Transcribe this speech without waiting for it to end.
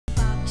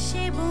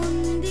দেশে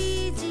বন্দি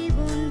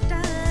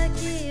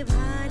জীবনটাকে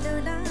ভালো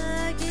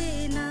লাগে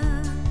না,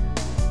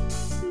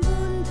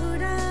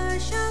 বন্ধুরা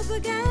সব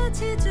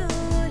গেছে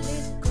চলে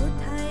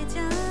কোথায়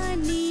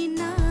জানি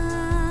না।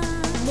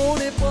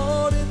 মনে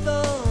পড়ে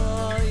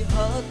তাই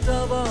হাতটা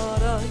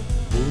বাড়াই,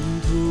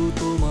 বন্ধু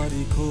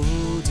তোমারই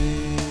খোঁজে,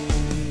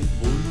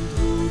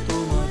 বন্ধু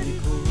তোমারই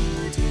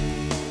খোঁজে।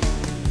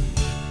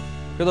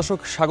 প্রিয় দর্শক,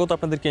 স্বাগত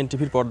আপনাদেরকে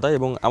এনটিভির পর্দায়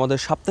এবং আমাদের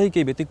সাপ্তাহিক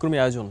এই ব্যতিক্রমী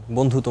আয়োজন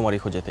বন্ধু তোমারই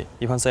খোঁজেতে।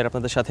 ইভান স্যার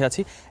আপনাদের সাথে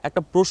আছি।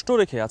 একটা প্রশ্ন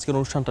রেখে আজকের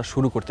অনুষ্ঠানটা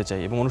শুরু করতে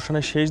চাই এবং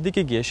অনুষ্ঠানের শেষ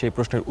দিকে গিয়ে সেই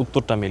প্রশ্নের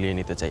উত্তরটা মিলিয়ে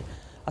নিতে চাই।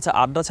 আচ্ছা,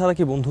 আড্ডা ছাড়া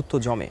কি বন্ধুত্ব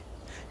জমে?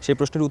 সেই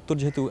প্রশ্নের উত্তর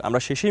যেহেতু আমরা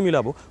শেষেই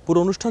মিলাবো, পুরো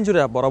অনুষ্ঠান জুড়ে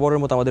বরাবরের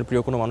মতো আমাদের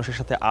প্রিয় কোনো মানুষের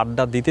সাথে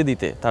আড্ডা দিতে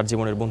দিতে তার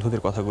জীবনের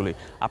বন্ধুদের কথাগুলি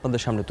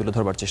আপনাদের সামনে তুলে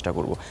ধরবার চেষ্টা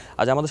করব।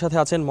 আজ আমাদের সাথে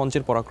আছেন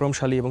মঞ্চের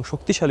পরাক্রমশালী এবং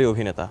শক্তিশালী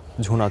অভিনেতা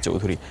ঝুনা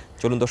চৌধুরী।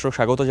 চলুন দর্শক,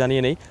 স্বাগত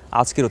জানিয়ে নেই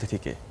আজকের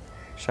অতিথিকে।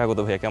 স্বাগত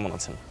ভাইয়া, কেমন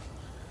আছেন?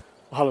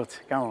 ভালো আছি,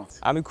 কেমন আছেন?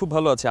 আমি খুব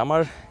ভালো আছি।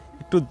 আমার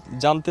একটু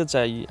জানতে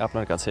চাই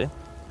আপনার কাছে,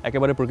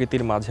 একেবারে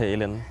প্রকৃতির মাঝে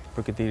এলেন,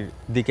 প্রকৃতির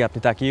দিকে আপনি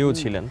তাকিয়েও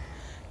ছিলেন,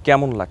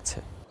 কেমন লাগছে?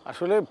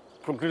 আসলে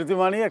প্রকৃতি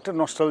মানেই একটা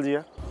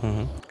নস্টালজিয়া,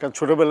 কারণ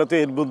ছোটোবেলাতে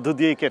এর মধ্য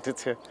দিয়েই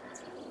কেটেছে।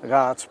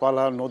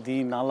 গাছপালা, নদী,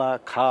 নালা,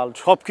 খাল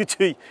সব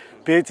কিছুই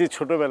পেয়েছি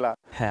ছোটোবেলা।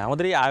 হ্যাঁ,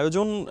 আমাদের এই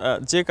আয়োজন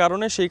যে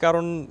কারণে,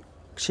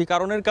 সেই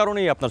কারণের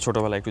কারণেই আপনার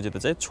ছোটোবেলায় একটু যেতে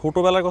চাই।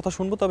 ছোটোবেলার কথা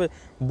শুনবো, তবে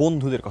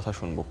বন্ধুদের কথা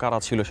শুনবো। কারা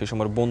ছিল সেই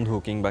সময় বন্ধু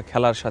কিংবা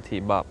খেলার সাথী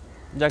বা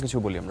যা কিছু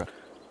বলি আমরা?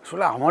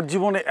 আসলে আমার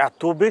জীবনে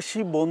এত বেশি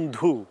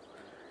বন্ধু,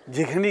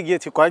 যেখানে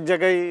গিয়েছি কয়েক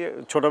জায়গায়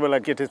ছোটোবেলা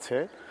কেটেছে,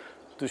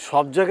 তো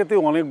সব জায়গাতেই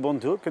অনেক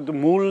বন্ধু, কিন্তু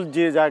মূল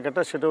যে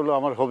জায়গাটা সেটা হলো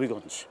আমার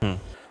হবিগঞ্জ।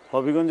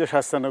 হবিগঞ্জে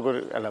শাস্তানগর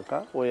এলাকা,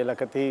 ওই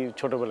এলাকাতেই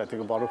ছোটোবেলা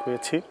থেকে বড়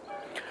হয়েছি।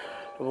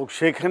 এবং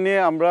সেখানে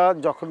আমরা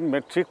যখন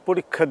ম্যাট্রিক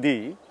পরীক্ষা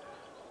দিই,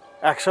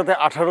 একসাথে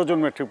 18 জন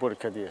ম্যাট্রিক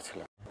পরীক্ষা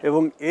দিয়েছিলাম।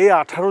 এবং এই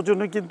 18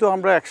 জনে কিন্তু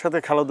আমরা একসাথে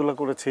খেলাধুলা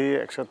করেছি,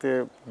 একসাথে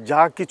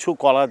যা কিছু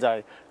করা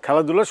যায়।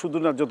 খেলাধুলা শুধু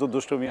না, যত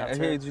দুষ্টমি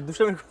আছে,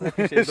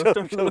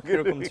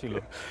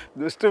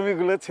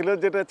 দুষ্টমিগুলো ছিল,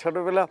 যেটা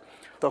ছোটোবেলা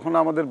তখন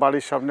আমাদের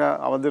বাড়ির সামনে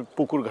আমাদের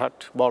পুকুর ঘাট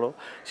বড়,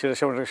 সেটার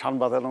সামনে একটা শান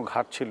বাঁধানো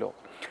ঘাট ছিল।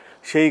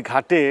 সেই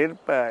ঘাটের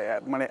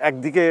মানে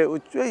একদিকে ওই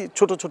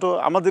ছোটো ছোটো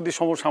আমাদের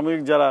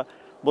সমসাময়িক যারা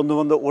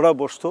বন্ধুবান্ধব ওরা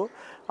বসতো,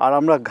 আর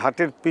আমরা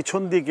ঘাটের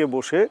পিছন দিকে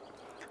বসে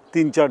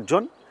 3-4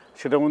 জন,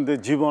 সেটার মধ্যে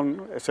জীবন,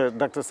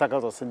 ডাক্তার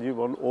সাকাত হোসেন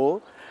জীবন, ও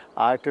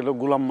আর একটা হলো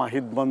গুলাম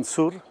মাহিদ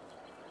মনসুর,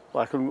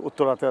 এখন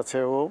উত্তরাতে আছে,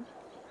 ও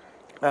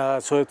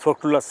সৈয়দ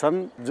ফখরুল হাসান,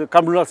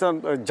 কামরুল হাসান,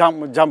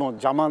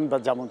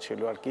 জামান ছিল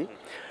আর কি।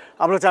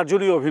 আমরা 4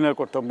 জনই অভিনয়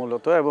করতাম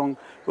মূলত। এবং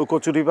ওই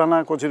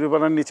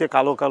কচুরিপানার নিচে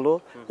কালো কালো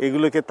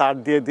এগুলোকে তার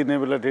দিয়ে দিনের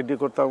বেলা রেডি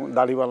করতাম,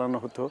 দাড়ি বানানো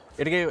হতো।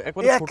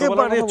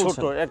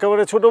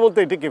 একেবারে ছোট বলতে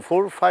এটাকে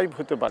 4-5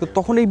 হতে পারে।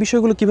 তখন এই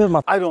বিষয়গুলো কিভাবে?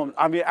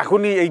 আমি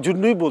এখনই এই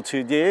জন্যই বলছি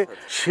যে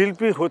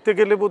শিল্পী হতে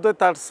গেলে বোধহয়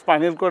তার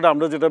স্পাইনাল কর্ডে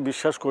আমরা যেটা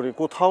বিশ্বাস করি,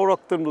 কোথাও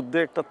রক্তের মধ্যে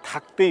একটা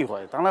থাকতেই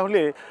হয়, তা না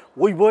হলে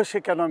ওই বয়সে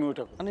কেন আমি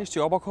ওইটা করি?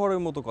 নিশ্চয়ই অবাক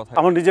হওয়ার মতো কথা।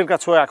 আমার নিজের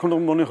কাছেও এখনো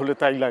মনে হলে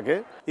তাই লাগে।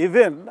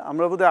 ইভেন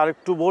আমরা বোধহয়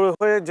আরেকটু বড়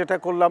হয়ে যেটা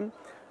করলাম,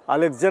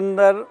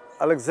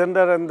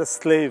 আলেকজান্ডার অ্যান্ড দ্য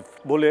স্লেভ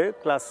বলে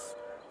ক্লাস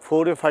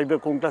 4-5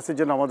 কোন ক্লাসে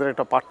যেন আমাদের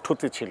একটা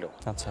পাঠ্যতে ছিল।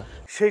 আচ্ছা,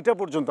 সেইটা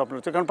পর্যন্ত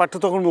আপনার, কারণ পাঠ্য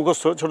তখন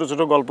মুখস্থ, ছোট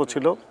ছোট গল্প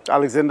ছিল,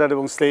 আলেকজান্ডার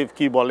এবং স্লেভ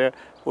কি বলে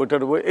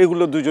ওইটার উপর,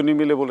 এগুলো দুজনই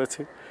মিলে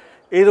বলেছি,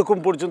 এইরকম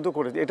পর্যন্ত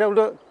করেছি। এটা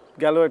হলো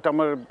গেল, এটা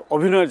আমার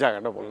অভিনয়ের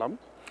জায়গাটা বললাম।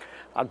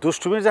 আর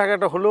দুষ্টুমির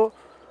জায়গাটা হলো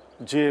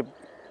যে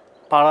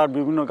পাড়ার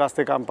বিভিন্ন গাছ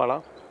থেকে আম পাড়া,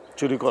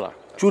 চুরি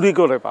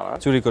করে পাড়া,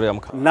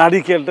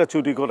 নারিকেলটা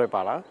চুরি করে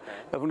পাড়া।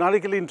 এবং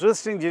নারিকেল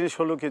ইন্টারেস্টিং জিনিস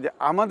হলো কি, যে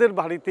আমাদের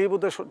বাড়িতেই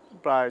বোধহয়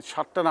প্রায়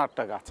 7টা না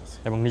 8টা গাছ আছে।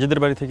 এবং নিজেদের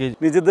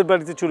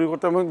বাড়িতে চুরি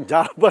করতাম। এবং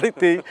যার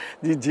বাড়িতেই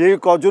যে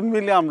কজন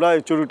মিলে আমরা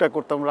এই চুরিটা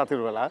করতাম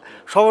রাতের বেলা,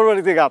 সবার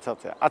বাড়িতে গাছ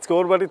আছে। আজকে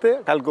ওর বাড়িতে,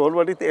 কালকে ওর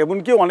বাড়িতে,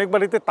 এমনকি অনেক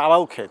বাড়িতে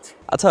তারাও খেয়েছে।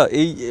 আচ্ছা,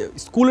 এই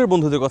স্কুলের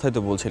বন্ধুদের কথাই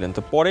তো বলছিলেন,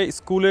 তো পরে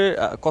স্কুলে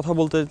কথা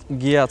বলতে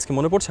গিয়ে আজকে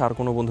মনে পড়ছে আর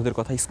কোনো বন্ধুদের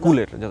কথা?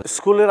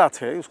 স্কুলের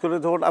আছে, স্কুলে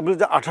ধরুন আপনি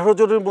যে 18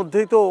 জনের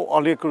মধ্যেই তো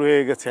অনেক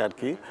রয়ে গেছে আর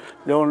কি।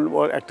 যেমন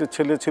একটা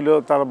ছেলে ছিল,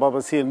 তার বাবা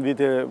সিএনবির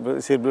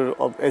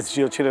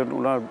এসডিও ছিলেন,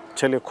 ওনার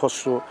ছেলে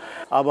খসরু।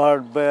 আবার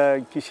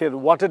কিসের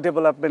ওয়াটার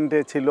ডেভেলপমেন্টে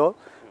ছিল,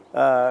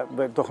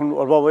 তখন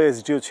ওর বাবা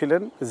এসডিও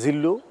ছিলেন,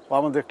 জিল্লু,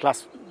 আমাদের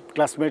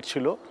ক্লাসমেট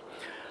ছিল।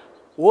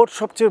 ওর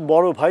সবচেয়ে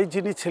বড় ভাই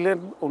যিনি ছিলেন,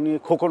 উনি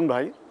খোকন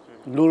ভাই,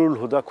 নুরুল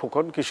হুদা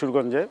খোকন,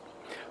 কিশোরগঞ্জে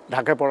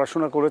ঢাকায়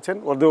পড়াশোনা করেছেন,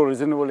 ওদের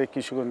অরিজিনাল বলে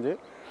কিশোরগঞ্জে।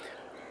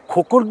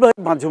 খোকন ভাই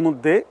মাঝে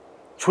মধ্যে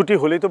ছুটি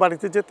হলেই তো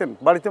বাড়িতে যেতেন,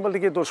 বাড়িতে বলতে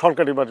কি তো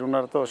সরকারি বাড়ি,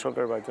 ওনারা তো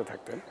সরকারি বাড়িতে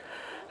থাকতেন।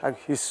 আর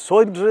he is so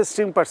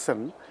interesting person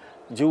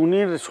যে উনি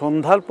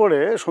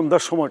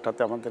সন্ধ্যার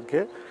সময়টাতে আমাদেরকে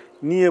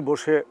নিয়ে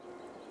বসে,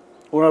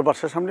 ওনার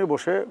বাসার সামনে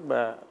বসে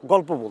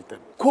গল্প বলতেন।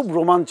 খুব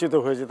রোমাঞ্চিত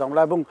হয়ে যেতাম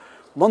আমরা, এবং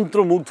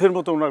মন্ত্রমুগ্ধের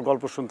মতো ওনার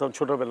গল্প শুনতাম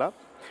ছোটোবেলা।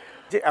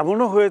 যে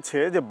এমনও হয়েছে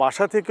যে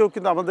বাসা থেকেও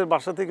কিন্তু, আমাদের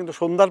বাসা থেকে কিন্তু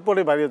সন্ধ্যার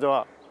পরে বাইরে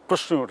যাওয়া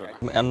প্রশ্নই ওঠে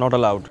না, নট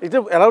অ্যালাউড। এটা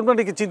অ্যালাউড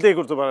মানে কি চিন্তাই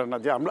করতে পারেন না,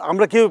 যে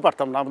আমরা কেউই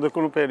পারতাম না আমাদের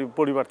কোনো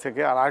পরিবার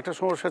থেকে। আর আরেকটা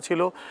সমস্যা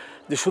ছিল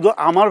যে শুধু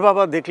আমার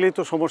বাবা দেখলেই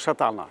তো সমস্যা,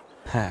 তা না,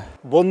 হ্যাঁ,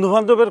 বন্ধু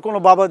বান্ধবের কোনো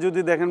বাবা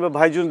যদি দেখেন বা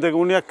ভাইজন দেখেন,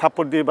 উনি এক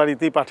থাপ্পড় দিয়ে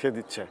বাড়িতেই পাঠিয়ে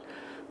দিচ্ছে।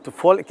 তো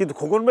ফলে কিন্তু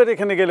খোকন ভাইয়ের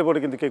এখানে গেলে পরে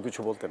কিন্তু কেউ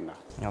কিছু বলতেন না।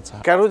 আচ্ছা,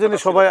 কেন জানি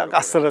সবাই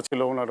আস্থাটা ছিল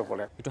ওনার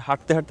উপরে। একটু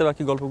হাঁটতে হাঁটতে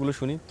বাকি গল্পগুলো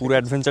শুনি, পুরো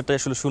অ্যাডভেঞ্চারটা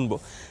আসলে শুনবো।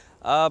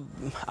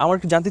 আমার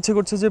একটু জানতে ইচ্ছে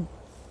করছে যে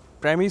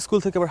প্রাইমারি স্কুল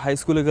থেকে আবার হাই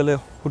স্কুলে গেলে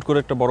হুট করে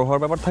একটা বড়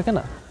হওয়ার ব্যাপার থাকে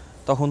না,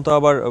 তখন তো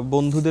আবার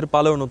বন্ধুদের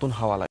পালেও নতুন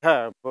হাওয়া লাগে।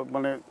 হ্যাঁ,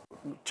 মানে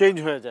চেঞ্জ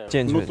হয়ে যায়,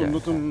 নতুন যায়,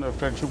 নতুন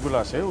ফ্রেন্ডশিপগুলো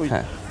আসে। ওই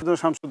হ্যাঁ।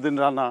 শামসুদ্দিন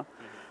রানা,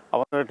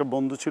 আমাদের একটা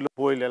বন্ধু ছিল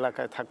বইল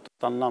এলাকায় থাকতো,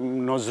 তার নাম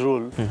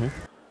নজরুল।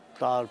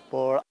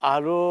 তারপর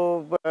আরও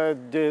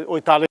যে ওই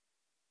তারে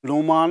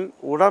নোমান,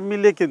 ওরা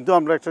মিলে কিন্তু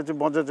আমরা একটা যে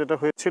মজা যেটা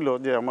হয়েছিল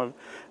যে আমার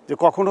যে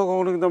কখনো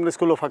কখনো কিন্তু আমরা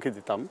স্কুলেও ফাঁকি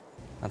দিতাম।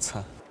 আচ্ছা,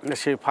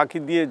 সেই ফাঁকি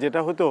দিয়ে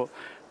যেটা হতো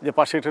যে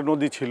পাশে একটা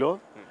নদী ছিল,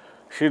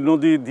 সেই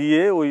নদী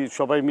দিয়ে ওই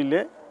সবাই মিলে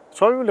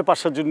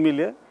 5-7 জন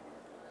মিলে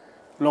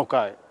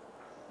নৌকায়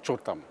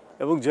চড়তাম।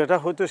 এবং যেটা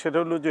হতো সেটা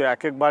হলো যে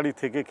এক এক বাড়ি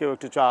থেকে কেউ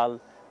একটু চাল,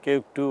 কেউ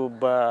একটু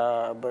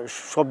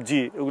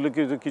সবজি, এগুলো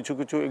কিছু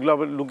কিছু এগুলো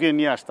আবার লুকিয়ে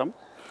নিয়ে আসতাম।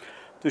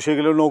 তো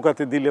সেগুলো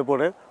নৌকাতে দিলে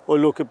পরে ওই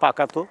লোকে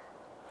পাকাতো,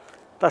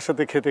 তার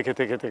সাথে খেতে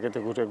খেতে খেতে খেতে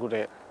ঘুরে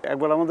ঘুরে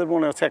একবার আমাদের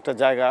মনে আছে একটা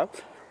জায়গা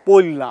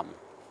পড়লাম।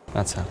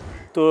 আচ্ছা,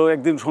 তো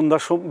একদিন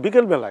সন্ধ্যার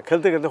বিকেলবেলা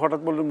খেলতে খেলতে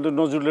হঠাৎ বললাম যে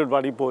নজরুলের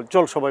বাড়ি পোল,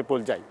 চল সবাই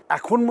পোল যাই।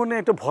 এখন মনে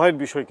একটা ভয়ের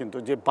বিষয় কিন্তু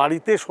যে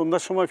বাড়িতে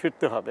সন্ধ্যার সময়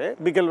ফিরতে হবে,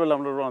 বিকেলবেলা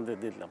আমরা রওনা দিয়ে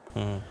দিলাম।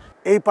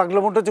 এই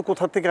পাগলামোটা যে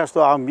কোথা থেকে আসতো,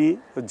 আমি,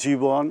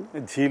 জীবন,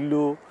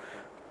 ঝিল্লু,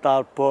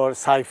 তারপর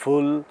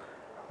সাইফুল,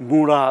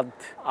 মুরাদ,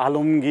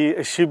 আলমগীর,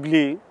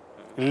 শিবলি,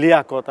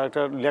 লিয়াকত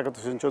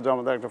হোসেন চৌধুরী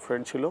আমাদের একটা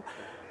ফ্রেন্ড ছিল,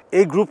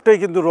 এই গ্রুপটাই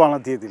কিন্তু রওনা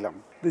দিয়ে দিলাম।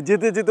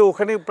 যেতে যেতে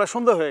ওখানে প্রায়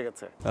সন্ধ্যা হয়ে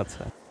গেছে।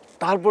 আচ্ছা,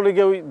 তারপরে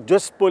গিয়ে ওই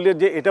জাস্ট পোলের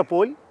যে এটা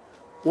পোল,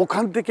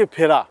 ওখান থেকে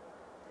ফেরা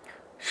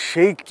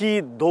সেই কি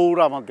দৌড়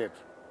আমাদের,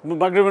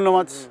 মাগরিবের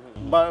নামাজ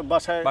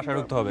বাসায়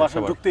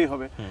ঢুকতেই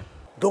হবে,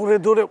 দৌড়ে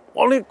দৌড়ে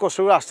অনেক কষ্ট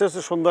করে আস্তে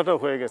আস্তে সন্ধ্যাটা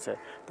হয়ে গেছে।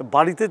 তো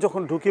বাড়িতে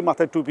যখন ঢুকি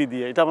মাথায় টুপি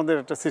দিয়ে, এটা আমাদের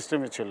একটা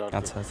সিস্টেমে ছিল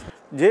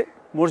যে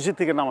মসজিদ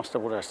থেকে নামাজটা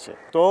পড়ে আসছে।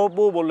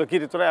 তবু বললো কি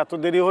রে তোরা এত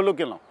দেরি হলো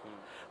কেন?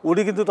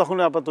 উনি কিন্তু তখন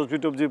আপাতত তসবি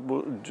টসবি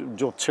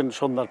জপছেন,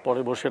 সন্ধ্যার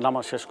পরে বসে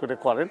নামাজ শেষ করে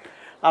করেন,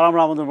 আর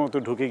আমরা আমাদের মতো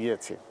ঢুকে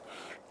গিয়েছি।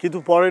 কিন্তু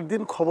পরের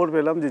দিন খবর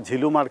পেলাম যে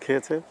ঝিলু মার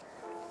খেয়েছে,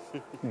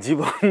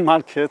 জীবন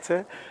মার খেয়েছে,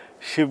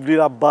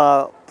 শিবলির আব্বা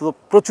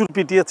প্রচুর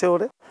পিটিয়েছে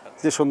ওরে,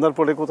 যে সন্ধ্যার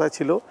পরে কোথায়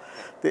ছিল।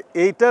 তো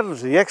এইটার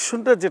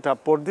রিয়াকশনটা যেটা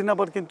পরদিন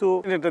আবার কিন্তু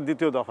এটা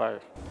দ্বিতীয় দফায়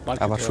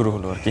আবার শুরু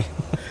হলো আর কি।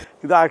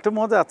 কিন্তু আরেকটা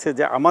মজা আছে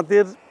যে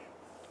আমাদের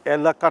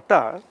এলাকাটা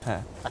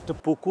একটা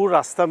পুকুর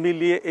রাস্তা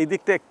মিলিয়ে এই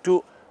দিকটা একটু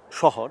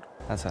শহর,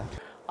 আচ্ছা,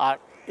 আর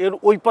এর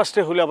ওই পাশটা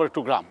হলে আবার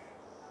একটু গ্রাম,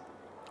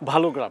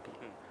 ভালো গ্রাম,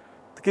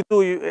 কিন্তু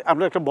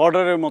আমরা একটা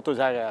বর্ডারের মতো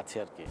জায়গায় আছি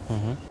আর কি।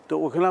 তো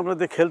ওখানে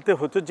আমাদের খেলতে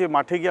হতো যে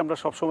মাঠে গিয়ে আমরা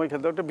সবসময়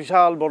খেলতাম, একটা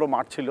বিশাল বড়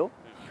মাঠ ছিল।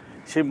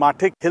 সেই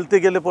মাঠে খেলতে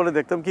গেলে পরে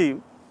দেখতাম কি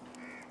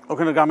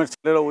ওখানে গ্রামের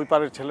ছেলেরা, ওই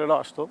পাড়ের ছেলেরা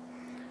আসতো।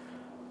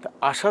 তা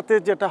আসাতে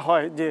যেটা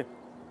হয় যে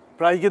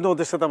প্রায় কিন্তু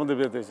ওদের সাথে আমাদের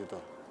বেঁধে যেত,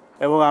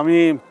 এবং আমি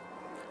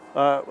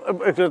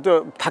একটু তো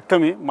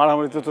থাকতামই,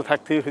 মারামারিতে তো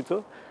থাকতেই হইতো।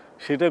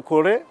 সেটা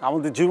করে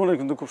আমাদের জীবনে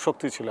কিন্তু খুব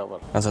শক্তি ছিল আবার।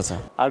 আচ্ছা আচ্ছা।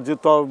 আর যে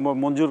তো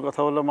মঞ্জুর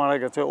কথা বলে মারা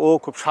গেছে, ও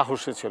খুব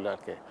সাহসী ছিল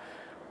আর কি।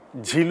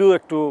 ঝিলু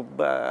একটু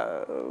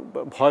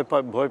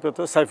ভয় পেত,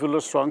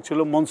 সাইফুল্লাহ স্ট্রং ছিল,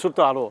 মনসুর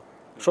তো আরও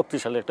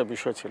শক্তিশালী একটা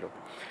বিষয় ছিল।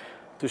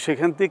 তো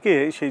সেখান থেকে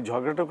সেই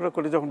ঝগড়া টগড়া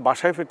করে যখন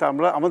বাসায় ফিরতাম,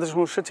 আমাদের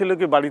সমস্যা ছিল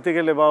কি বাড়িতে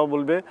গেলে বাবা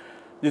বলবে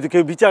যদি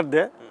কেউ বিচার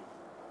দেয়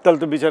তাহলে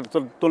তো বিচার,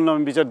 তোর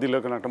নামে বিচার দিল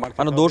কেন, একটা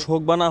মানে দোষ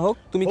হোক বা না হোক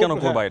তুমি কেন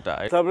করবা এটা,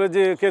 তারপরে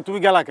যে কে তুমি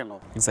গেলা কেন,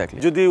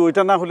 যদি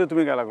ওইটা না হলে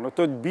তুমি গেলা কেন,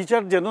 তো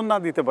বিচার যেন না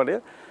দিতে পারে।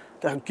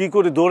 তখন কী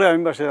করে দৌড়ে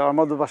আমি বাসায়,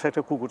 আমাদের বাসায়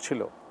একটা কুকুর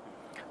ছিল,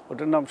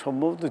 ওটার নাম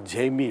সম্ভবত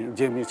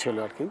জেমি ছিল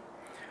আর কি।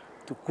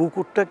 তো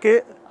কুকুরটাকে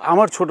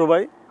আমার ছোট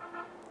ভাই,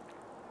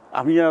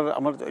 আমি আর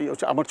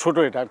আমার ছোট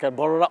এটা আর কি, আর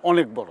বড়রা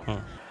অনেক বড়,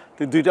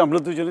 তো আমরা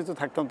দুজনেই তো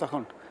থাকতাম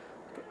তখন।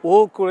 ও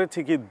করেছে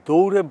কি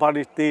দৌড়ে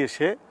বাড়িতে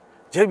এসে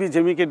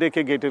জেমিকে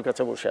ডেকে গেটের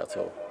কাছে বসে আছে।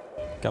 ও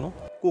কেন?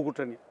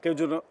 কুকুরটা নিয়ে, কেউ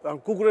জন্য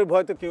কুকুরের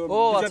ভয়তে কেউ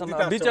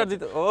বিচার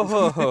দিতে।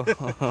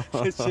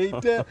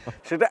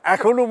 সেটা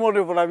এখনো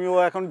মনে পড়ে। ও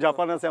এখন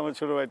জাপান আছে আমার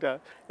ছোট ভাইটা,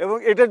 এবং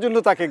এটার জন্য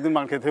তাকে একদিন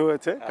মার খেতে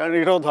হয়েছে, কারণ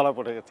এটাও ধরা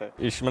পড়ে গেছে।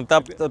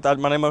 তার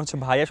মানে হচ্ছে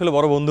ভাই আসলে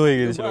বড় বন্ধু হয়ে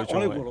গিয়েছিল,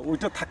 অনেক বড়,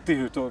 ওইটা থাকতেই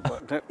হতো।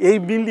 এই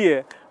মিলিয়ে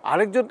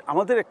আরেকজন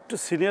আমাদের একটু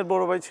সিনিয়র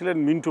বড় ভাই ছিলেন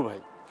মিন্টু ভাই,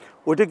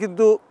 ওইটা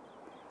কিন্তু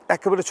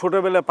একেবারে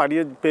ছোটোবেলা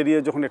পেরিয়ে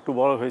যখন একটু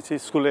বড় হয়েছে,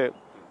 স্কুলে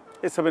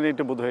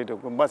 7-8 বোধ হয়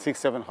এরকম, বা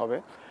 6-7 হবে,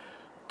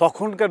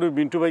 তখনকার ওই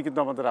মিন্টু ভাই কিন্তু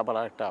আমাদের আবার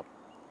একটা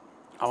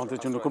আমাদের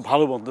জন্য খুব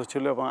ভালো বন্ধু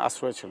ছিল এবং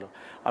আশ্রয় ছিল।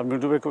 আর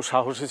মিন্টু ভাই খুব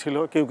সাহসী ছিল,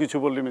 কেউ কিছু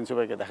বললে মিন্টু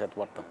ভাইকে দেখাতে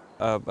পারতাম।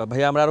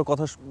 ভাইয়া আমরা আরও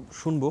কথা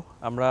শুনবো,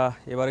 আমরা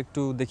এবার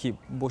একটু দেখি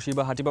বসি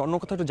বা হাঁটি বা অন্য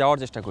কোথাও একটু যাওয়ার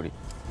চেষ্টা করি,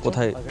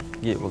 কোথায়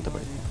গিয়ে বলতে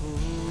পারি।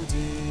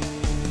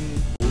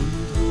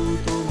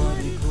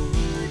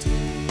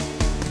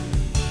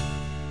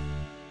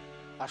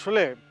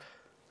 আসলে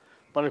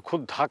মানে খুব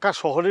ঢাকা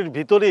শহরের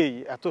ভিতরেই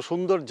এত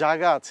সুন্দর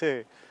জায়গা আছে,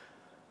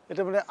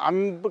 এটা মানে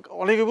আমি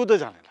অনেকে বোধহয়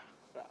জানে না।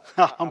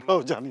 আমরাও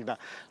জানি না,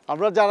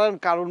 আমরা জানার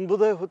কারণ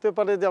বোধহয় হতে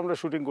পারে যে আমরা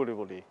শুটিং করে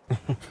বলি।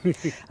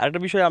 আরেকটা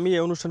বিষয়, আমি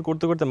এই অনুষ্ঠান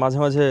করতে করতে মাঝে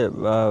মাঝে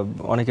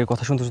অনেকের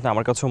কথা শুনতে শুনতে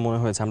আমার কাছেও মনে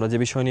হয়েছে আমরা যে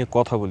বিষয় নিয়ে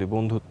কথা বলি,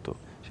 বন্ধুত্ব,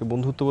 সেই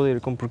বন্ধুত্ব বোধ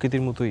এরকম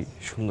প্রকৃতির মতোই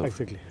সুন্দর।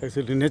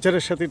 এক্স্যাক্টলি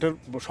নেচারের সাথে এটার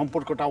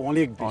সম্পর্কটা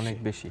অনেক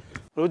বেশি।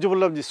 ওই যে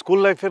বললাম যে স্কুল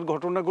লাইফের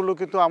ঘটনাগুলো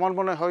কিন্তু আমার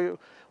মনে হয়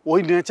ওই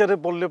নেচারে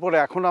পড়লে পরে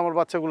এখন আমার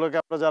বাচ্চাগুলোকে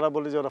আমরা যারা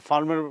বলি যে ওরা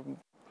ফার্মের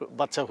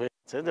বাচ্চা হয়ে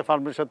গেছে, যে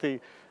ফার্মের সাথেই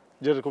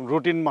যেরকম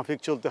রুটিন মাফিক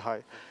চলতে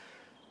হয়,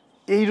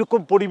 এইরকম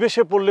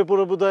পরিবেশে পড়লে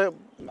পরে বোধহয়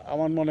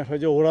আমার মনে হয়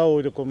যে ওরাও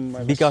ওই রকম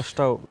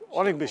বিকাশটাও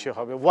অনেক বেশি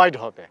হবে, ওয়াইড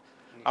হবে।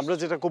 আমরা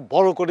যেটা খুব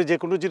বড় করে যে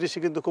কোনো জিনিসই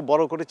কিন্তু খুব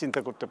বড় করে চিন্তা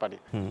করতে পারি,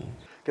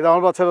 কিন্তু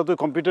আমার বাচ্চারা তো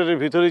কম্পিউটারের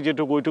ভিতরেই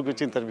যেটুকু ওইটুকু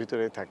চিন্তার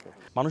ভিতরেই থাকে।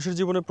 মানুষের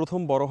জীবনে প্রথম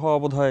বড় হওয়া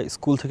বোধ হয়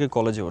স্কুল থেকে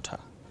কলেজে ওঠা,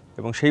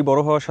 এবং সেই বড়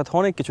হওয়ার সাথে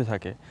অনেক কিছু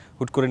থাকে।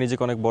 হুট করে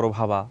নিজেকে অনেক বড়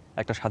ভাবা,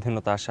 একটা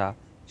স্বাধীনতা আসা,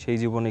 সেই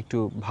জীবনে একটু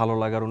ভালো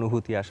লাগার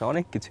অনুভূতি আসা,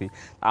 অনেক কিছুই।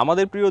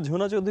 আমাদের প্রিয়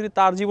ঝুনা চৌধুরী,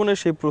 তার জীবনের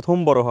সেই প্রথম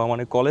বড় হওয়া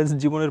মানে কলেজ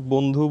জীবনের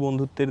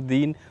বন্ধুত্বের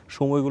দিন,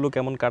 সময়গুলো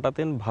কেমন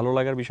কাটাতেন, ভালো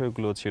লাগার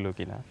বিষয়গুলো ছিল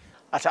কিনা?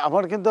 আচ্ছা,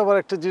 আমার কিন্তু আবার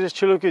একটা জিনিস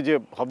ছিল কি, যে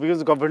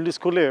হবিগঞ্জ গভর্নমেন্ট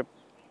স্কুলে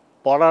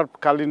পড়ার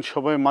কালীন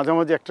সময়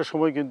মাঝামাঝি একটা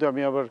সময় কিন্তু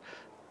আমি আবার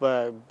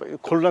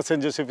খুলনা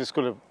সেন্ট জোসেফ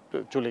স্কুলে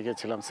চলে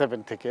গিয়েছিলাম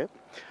 7 থেকে।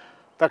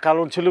 তার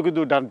কারণ ছিল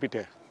কিন্তু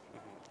ডানপিটে,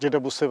 যেটা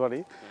বুঝতে পারি,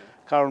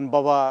 কারণ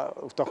বাবা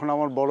তখন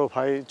আমার বড়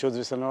ভাই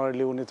চৌধুরী সানোয়ার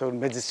আলী, উনি তখন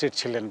ম্যাজিস্ট্রেট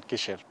ছিলেন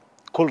কিসের,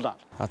 খুলনা।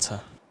 আচ্ছা,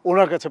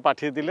 ওনার কাছে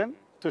পাঠিয়ে দিলেন।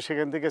 তো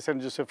সেখান থেকে সেন্ট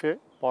জোসেফে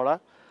পড়া,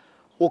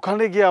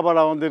 ওখানে গিয়ে আবার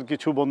আমাদের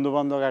কিছু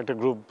বন্ধুবান্ধব একটা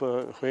গ্রুপ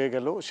হয়ে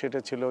গেল। সেটা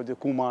ছিল যে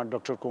কুমার,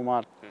 ডক্টর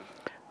কুমার,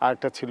 আর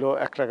একটা ছিল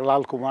একটা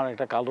লাল কুমার,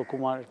 একটা কালো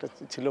কুমার, একটা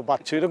ছিল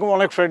বাচ্চু, এরকম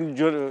অনেক ফ্রেন্ড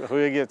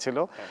হয়ে গিয়েছিল।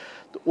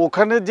 তো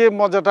ওখানে যে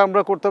মজাটা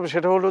আমরা করতাম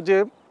সেটা হলো যে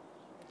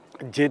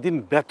যেদিন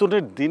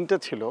বেতনের দিনটা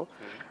ছিল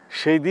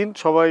সেই দিন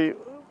সবাই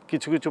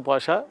কিছু কিছু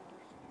পয়সা,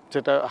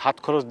 যেটা হাত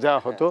খরচ দেওয়া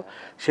হতো,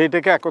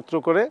 সেইটাকে একত্র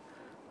করে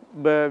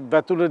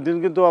বেতনের দিন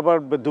কিন্তু আবার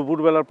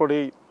দুপুরবেলার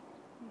পরেই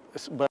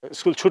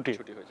স্কুল ছুটি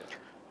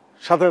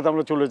সাথে সাথে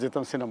আমরা চলে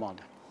যেতাম সিনেমা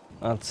হলে।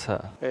 আচ্ছা,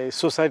 এই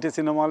সোসাইটি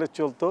সিনেমা হলে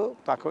চলতো,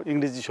 তারপর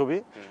ইংরেজি ছবি,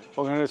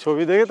 ওখানে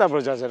ছবি দেখে তারপর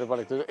যা যারে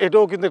বাড়ি।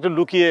 এটাও কিন্তু একটা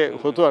লুকিয়ে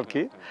হতো আর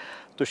কি।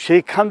 তো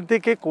সেইখান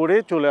থেকে করে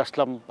চলে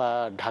আসলাম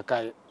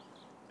ঢাকায়,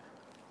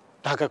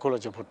 ঢাকা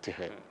কলেজে ভর্তি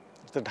হয়ে।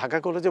 তো ঢাকা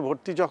কলেজে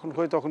ভর্তি যখন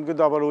হই তখন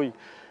কিন্তু আবার ওই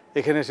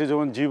এখানে এসে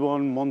যেমন জীবন,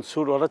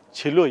 মনসুর, ওরা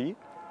ছিলই,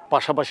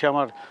 পাশাপাশি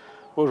আমার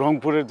ওই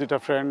রংপুরের দুটা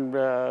ফ্রেন্ড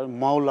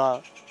মাওলা,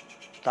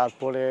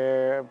 তারপরে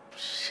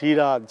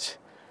সিরাজ,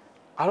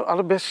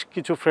 আরও বেশ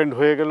কিছু ফ্রেন্ড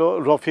হয়ে গেল।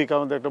 রফিক,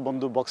 আমাদের একটা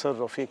বন্ধু বক্সার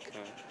রফিক,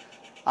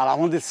 আর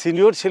আমাদের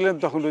সিনিয়র ছিলেন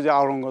তখন ওই যে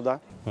আওরঙ্গদা,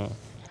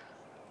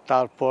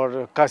 তারপর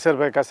কাসের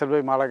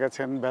ভাই মারা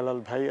গেছেন, বেলাল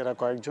ভাই, এরা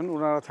কয়েকজন।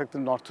 ওনারা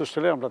থাকতেন নর্থ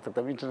হোস্টেলে, আমরা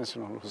থাকতাম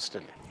ইন্টারন্যাশনাল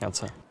হোস্টেলে।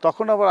 আচ্ছা,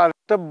 তখন আবার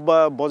আরেকটা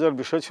মজার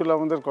বিষয় ছিল,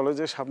 আমাদের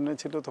কলেজের সামনে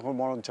ছিল তখন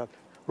মরণচাঁদ,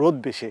 রোদ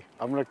বেশি,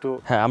 আমরা একটু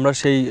আমরা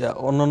সেই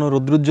অন্যান্য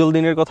রৌদ্রোজ্জ্বল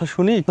দিনের কথা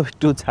শুনি, তো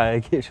একটু ছায়া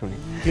গিয়ে শুনি।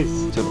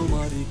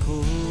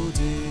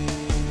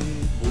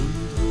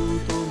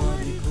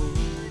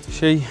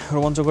 সেই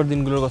রোমাঞ্চকর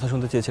দিনগুলোর কথা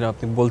শুনতে চেয়েছিলাম,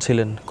 আপনি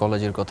বলছিলেন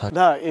কলেজের কথা।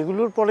 না,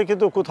 এগুলোর পরে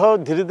কিন্তু কোথাও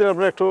ধীরে ধীরে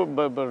আমরা একটু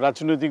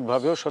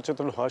রাজনৈতিকভাবেও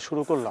সচেতন হওয়া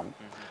শুরু করলাম।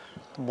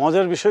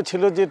 মজার বিষয়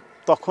ছিল যে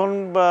তখন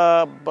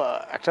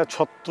একটা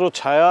ছত্র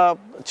ছায়া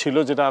ছিল,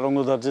 যেটা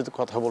আরঙ্গদার যে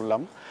কথা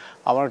বললাম।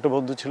 আমার একটা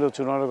বন্ধু ছিল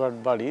চুনারঘাট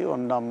বাড়ি,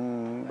 ওর নাম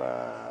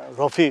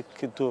রফিক,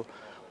 কিন্তু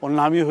ওর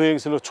নামই হয়ে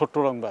গেছিলো ছোট্ট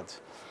রংবাজ।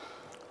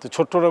 তো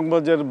ছোট্ট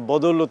রংবাজের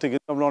বদৌলতে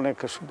কিন্তু আমরা অনেক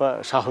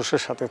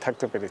সাহসের সাথে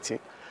থাকতে পেরেছি।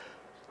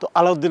 তো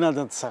আলাউদ্দিন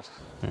আজাদ স্যার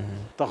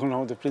তখন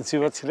আমাদের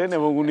প্রিন্সিপাল ছিলেন,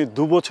 এবং উনি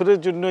 2 বছরের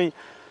জন্যই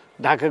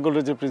ঢাকা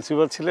কলেজের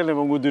প্রিন্সিপাল ছিলেন,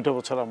 এবং ওই 2টা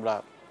বছর আমরা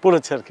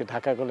পড়েছি আর কি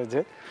ঢাকা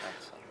কলেজে।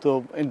 তো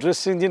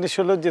ইন্টারেস্টিং জিনিস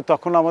হলো যে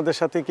তখন আমাদের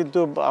সাথে কিন্তু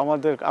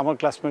আমার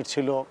ক্লাসমেট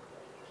ছিল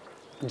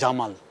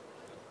জামাল,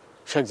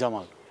 শেখ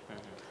জামাল,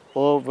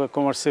 ও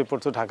কমার্সে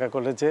পড়তো ঢাকা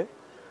কলেজে,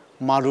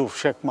 মারুফ,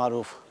 শেখ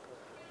মারুফ,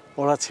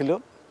 ওরা ছিল।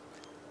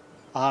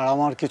 আর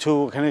আমার কিছু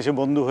ওখানে এসে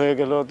বন্ধু হয়ে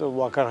গেল, তো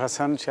ওয়াকার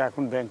হাসান, সে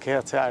এখন ব্যাংকে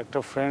আছে। আর একটা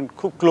ফ্রেন্ড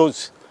খুব ক্লোজ,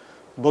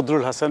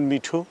 বদরুল হাসান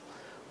মিঠু,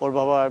 ওর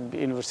বাবা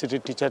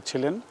ইউনিভার্সিটির টিচার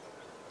ছিলেন।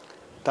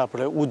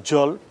 তারপরে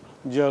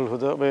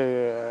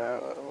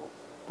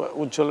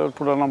উজ্জ্বলের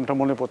পুরো নামটা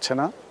মনে পড়ছে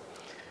না।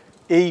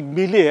 এই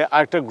মিলিয়ে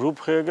আরেকটা গ্রুপ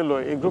হয়ে গেল।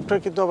 এই গ্রুপটা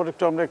কিন্তু আবার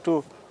আমরা একটু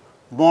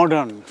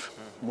মডার্ন।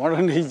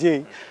 এই যে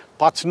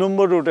 5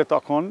 নম্বর রোডে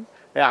তখন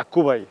আক্কু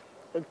ভাই,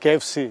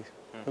 KFC,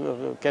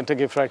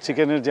 কেন্টাকি ফ্রাইড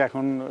চিকেনের যে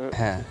এখন,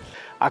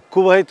 আক্কু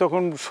ভাই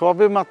তখন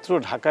সবে মাত্র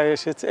ঢাকায়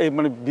এসেছে, এই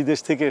মানে বিদেশ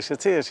থেকে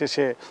এসে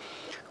সে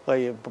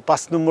ওই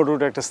 5 নম্বর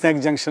রোডে একটা স্ন্যাক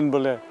জাংশন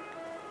বলে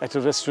একটা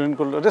রেস্টুরেন্ট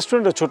করলো।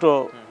 রেস্টুরেন্টে ছোটো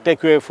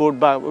টেকওয়ে ফুড,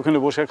 বা ওখানে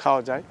বসে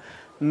খাওয়া যায়।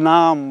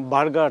 নাম,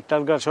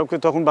 বার্গার সব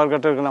কিছু, তখন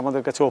বার্গার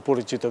আমাদের কাছে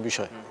অপরিচিত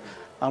বিষয়।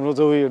 আমরা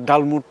তো ওই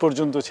ডালমুট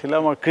পর্যন্ত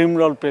ছিলাম, আর ক্রিম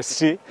রোল,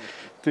 পেস্ট্রি।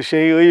 তো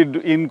সেই ওই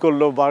ইন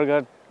করলো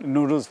বার্গার,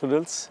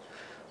 নুডলস।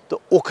 তো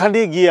ওখানে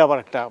গিয়ে আবার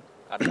একটা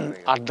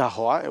আড্ডা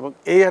হওয়া, এবং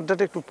এই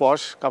আড্ডাটা একটু পশ,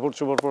 কাপড়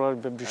চোপড় পরার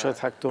বিষয়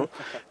থাকতো,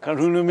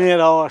 কারণ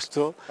মেয়েরাও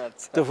আসতো,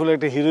 তো ফলে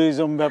একটা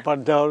হিরোইজম ব্যাপার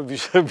দেওয়ার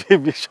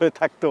বিষয়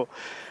থাকতো।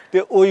 তো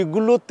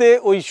ওইগুলোতে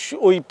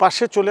ওই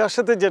পাশে চলে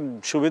আসাতে যে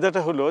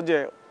সুবিধাটা হলো যে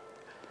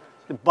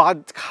বাদ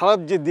খারাপ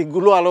যে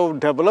দিকগুলো আরও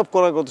ডেভেলপ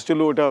করার কথা ছিল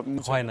ওটা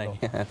হয় নাই।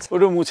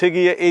 ওটা মুছে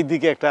গিয়ে এই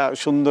দিকে একটা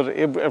সুন্দর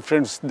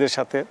ফ্রেন্ডসদের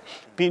সাথে,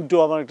 পিন্টু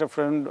আমার একটা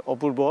ফ্রেন্ড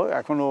অপূর্ব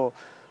এখনও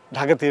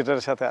ঢাকা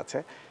থিয়েটারের সাথে আছে,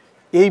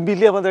 এই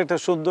মিলিয়ে আমাদের একটা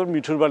সুন্দর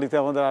মিঠুর বাড়িতে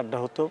আমাদের আড্ডা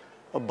হতো।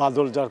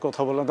 বাদল যার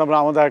কথা বললাম, তারপরে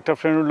আমাদের একটা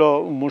ফ্রেন্ড হলো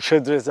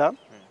মুর্শেদ রেজা,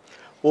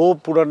 ও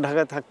পুরান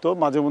ঢাকায় থাকতো,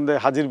 মাঝে মধ্যে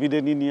হাজির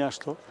বিরিয়ানি নিয়ে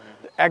আসতো।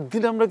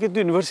 একদিন আমরা কিন্তু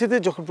ইউনিভার্সিটিতে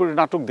যখন পরে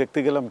নাটক দেখতে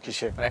গেলাম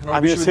কিসে,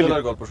 আমি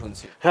গল্প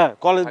শুনছি, হ্যাঁ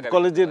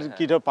কলেজের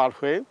কিটা পার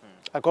হয়ে,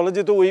 আর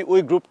কলেজে তো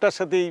ওই গ্রুপটার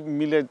সাথেই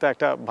মিলে তো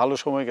একটা ভালো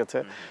সময় গেছে।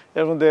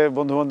 এর মধ্যে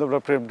বন্ধু বান্ধবরা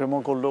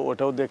প্রেমও করলো,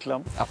 ওটাও দেখলাম।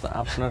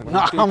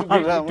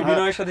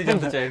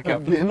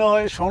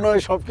 বিনয় সনয়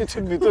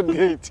সবকিছুর ভিতর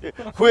দিয়েছে,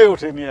 হয়ে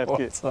ওঠেনি আর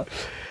কি।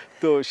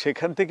 তো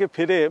সেখান থেকে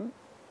ফিরে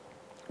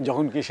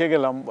যখন কিসে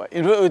গেলাম,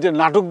 ওই যে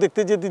নাটক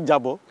দেখতে যেদিন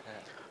যাব,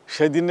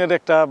 সেদিনের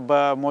একটা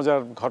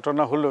মজার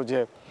ঘটনা হলো যে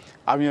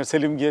আমি আর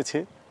সেলিম গিয়েছি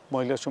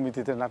মহিলা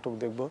সমিতিতে নাটক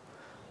দেখব।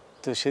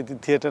 তো সেদিন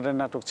থিয়েটারের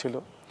নাটক ছিল,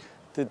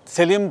 তো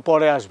সেলিম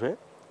পরে আসবে,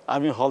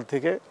 আমি হল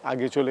থেকে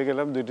আগে চলে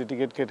গেলাম, 2টি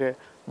টিকিট কেটে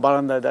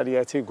বারান্দায় দাঁড়িয়ে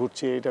আছি,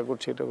 ঘুরছি, এটা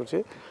করছি এটা করছি।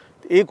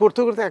 এই করতে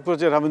করতে এক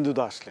পর্যায়ে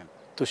রামেন্দুদা আসলেন।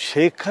 তো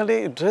সেইখানে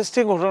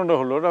ইন্টারেস্টিং ঘটনাটা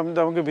হলো, রামেন্দু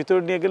আমাকে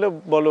ভিতরে নিয়ে গেলে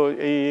বলো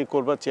এই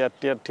করবা, চেয়ার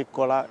টেয়ার ঠিক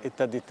করা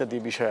ইত্যাদি ইত্যাদি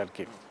বিষয় আর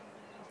কি।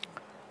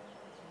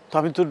 তো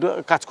আমি তো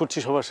কাজ করছি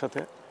সবার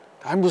সাথে,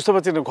 আমি বুঝতে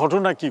পারছি না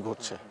ঘটনা কি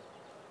ঘটছে।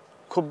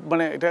 খুব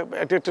মানে এটা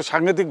একটা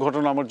সাংঘাতিক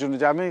ঘটনা আমার জন্য,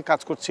 যে আমি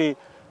কাজ করছি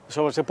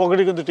সবার সাথে,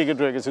 পকেটে কিন্তু টিকিট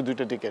রয়ে গেছে,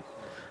 2টা টিকিট,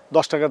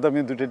 10 টাকা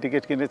দামে 2টা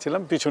টিকিট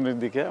কিনেছিলাম পিছনের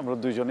দিকে আমরা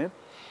দুইজনের,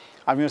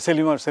 আমি আর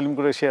সেলিম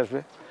করে এসে আসবে।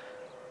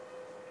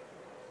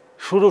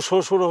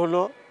 শুরু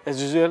হলো অ্যাজ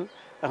ইউজুয়াল।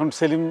 এখন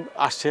সেলিম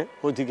আসছে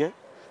ওইদিকে,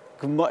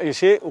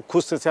 এসে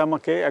খুঁজতেছে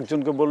আমাকে,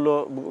 একজনকে বললো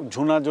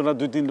ঝুনা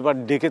 2-3বার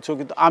ডেকেছো,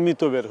 কিন্তু আমি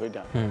তো বের হই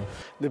না।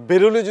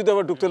 বেরোলে যদি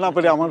আবার ঢুকতে না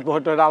পারি আমার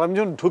ভয়টা, আর আমি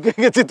যখন ঢুকে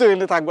গেছি তো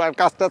এলে থাকবো, আর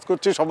কাজ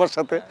করছি সবার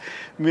সাথে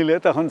মিলে।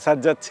 তখন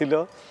সাজ্জাদ ছিল,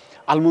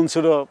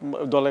 আলমনসুরও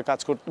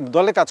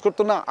দলে কাজ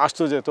করতো না,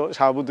 আসতো যেত,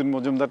 শাহাবুদ্দিন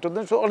মজুমদার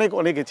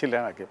অনেকে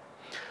ছিলেন আগে।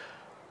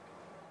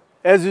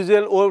 অ্যাজ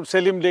ইউজুয়াল ও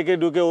সেলিম ডেকে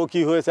ঢুকে ও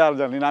কী হয়েছে আর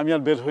জানি না, আমি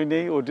আর বের হই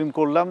নেই। ওই দিন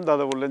করলাম,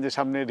 দাদা বললেন যে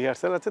সামনে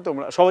রিহার্সাল আছে,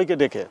 তোমরা সবাইকে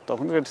ডেকে,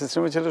 তখন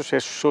সিস্টেমে ছিল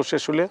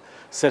শেষ হলে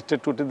সেটে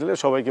টুটে দিলে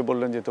সবাইকে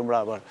বললেন যে তোমরা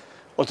আবার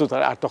অত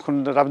তার, আর তখন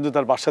রামেন্দু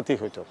তার বাসাতেই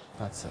হইতো,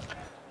 আচ্ছা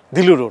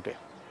দিলু রোডে।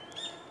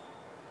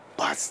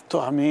 বাস তো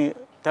আমি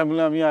তাই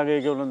বললাম, আমি আগে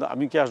এগিয়ে বললাম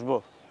আমি কি আসবো?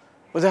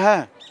 বলছে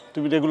হ্যাঁ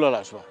তুমি রেগুলার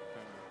আসবা।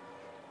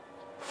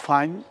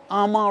 ফাইন,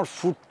 আমার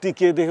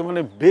ফুটতিকে দেখে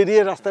মানে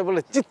বেরিয়ে রাস্তায়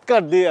বলে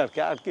চিৎকার দিয়ে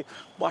আর কি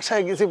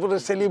বাসায় গেছি, বলে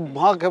সেলিম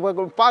ভাগ হেবা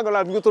করে পাগল,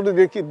 আমি তো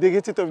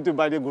দেখেছি তো, আমি তো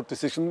বাইরে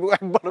ঘুরতেছি, শুনবো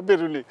একবার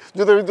বেরোলি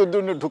যদি আমি তোর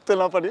জন্য ঢুকতে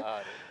না পারি।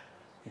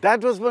 দ্যাট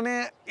ওয়াজ মানে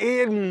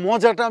এর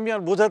মজাটা আমি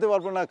আর বোঝাতে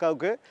পারবো না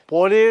কাউকে।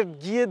 পরে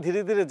গিয়ে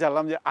ধীরে ধীরে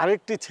জানলাম যে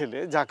আরেকটি ছেলে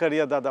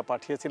জাকারিয়া দাদা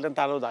পাঠিয়েছিলেন,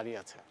 তারও দাঁড়িয়ে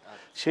আছে,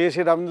 সে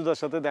এসে রামেন্দুদার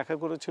সাথে দেখা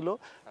করেছিল।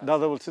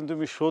 দাদা বলছেন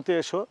তুমি শোতে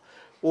এসো,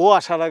 ও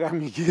আসার আগে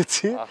আমি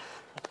গিয়েছি,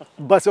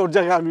 বাস ওর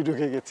জায়গায় আমি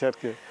ঢুকে গেছি আর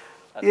কি।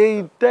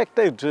 এইটা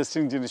একটা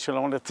ইন্টারেস্টিং জিনিস ছিল,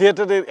 আমাদের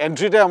থিয়েটারের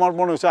এন্ট্রিটা আমার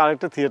মনে হচ্ছে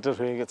আরেকটা থিয়েটার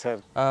হয়ে গেছে।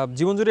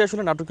 জীবন জুড়ে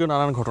আসলে নাটকীয়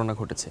নানান ঘটনা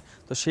ঘটেছে,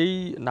 তো সেই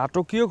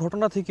নাটকীয়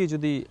ঘটনা থেকে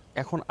যদি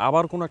এখন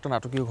আবার কোনো একটা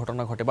নাটকীয়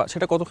ঘটনা ঘটে, বা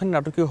সেটা কতখানি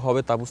নাটকীয়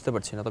হবে তা বুঝতে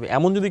পারছি না, তবে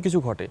এমন যদি কিছু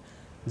ঘটে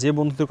যে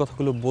বন্ধুদের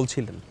কথাগুলো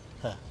বলছিলেন,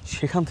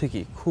 সেখান থেকে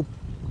খুব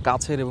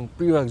কাছের এবং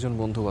প্রিয় একজন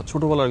বন্ধু বা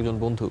ছোটবেলার একজন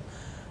বন্ধু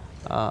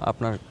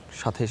আপনার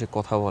সাথে এসে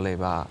কথা বলে,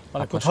 বা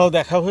কোথাও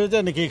দেখা হয়ে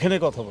যায় নাকি এখানে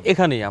কথা বলে,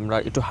 এখানেই আমরা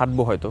একটু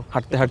হাঁটবো, হয়তো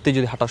হাঁটতে হাঁটতে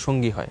যদি হাঁটার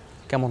সঙ্গী হয়,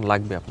 কেমন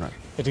লাগবে আপনার?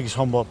 এটা কি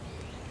সম্ভব?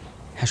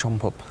 হ্যাঁ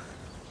সম্ভব,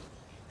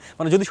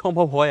 মানে যদি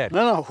সম্ভব হয়।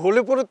 না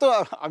হলে পরে তো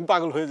আমি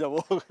পাগল হয়ে যাবো।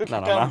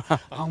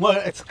 আমার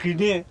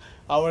স্ক্রিনে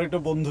আমার একটা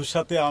বন্ধুর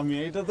সাথে আমি,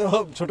 এটা তো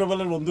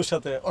ছোটবেলার বন্ধুর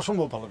সাথে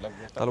অসম্ভব ভালো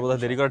লাগবে। তাহলে বোধহয়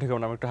দেরি করা ঠিক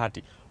হবে না, আমি একটু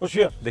হাঁটি। ও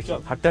শিওর, দেখি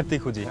হাঁটতে হাঁটতেই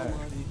খুঁজি।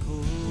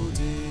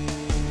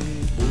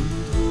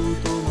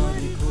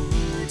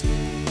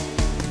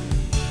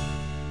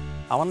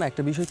 আমার না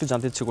একটা বিষয় একটু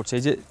জানতে ইচ্ছে করছে,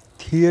 এই যে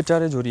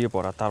থিয়েটারে জড়িয়ে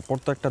পড়া, তারপর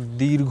তো একটা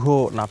দীর্ঘ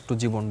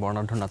নাট্যজীবন,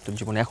 বর্ণাঢ্য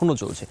নাট্যজীবন এখনও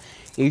চলছে,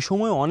 এই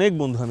সময় অনেক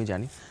বন্ধু আমি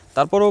জানি,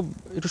 তারপরও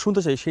একটু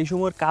শুনতে চাই সেই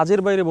সময়ের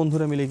কাজের বাইরে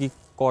বন্ধুরা মিলে কি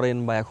করেন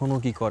বা এখনও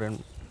কি করেন?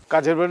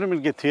 কাজের বাইরে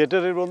মিলে কি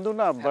থিয়েটারের বন্ধু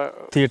না,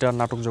 থিয়েটার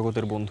নাটক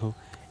জগতের বন্ধু,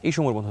 এই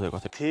সময়ের বন্ধুদের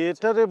কথা।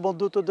 থিয়েটারের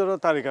বন্ধু তো ধরো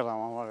তারিকারাম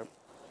আমার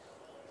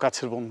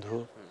কাছের বন্ধু,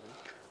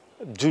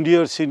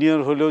 জুনিয়র সিনিয়র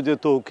হলেও যে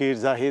তৌকির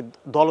জাহিদ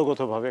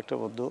দলগতভাবে একটা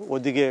বন্ধু,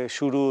 ওদিকে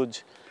সুরুজ,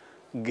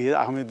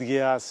 আহমেদ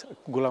গিয়াস,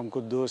 গোলাম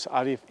কুদ্দুস,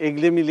 আরিফ,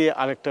 এগুলো মিলিয়ে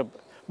আরেকটা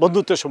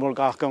বন্ধুত্বের সম্পর্ক,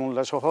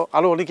 আহকামুল্লাহ সহ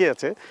আরও অনেকেই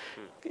আছে।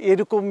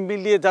 এরকম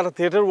মিলিয়ে যারা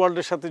থিয়েটার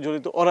ওয়ার্ল্ডের সাথে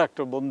জড়িত ওরা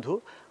একটা বন্ধু।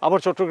 আবার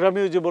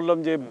চট্টগ্রামেও যে বললাম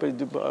যে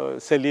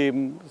সেলিম,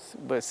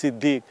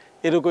 সিদ্দিক,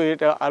 এরকম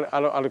এটা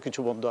আরও কিছু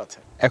বন্ধু আছে।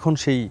 এখন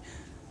সেই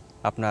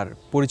আপনার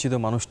পরিচিত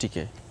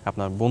মানুষটিকে,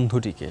 আপনার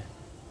বন্ধুটিকে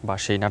বা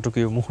সেই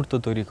নাটকীয় মুহূর্ত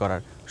তৈরি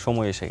করার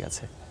সময় এসে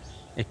গেছে,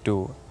 একটু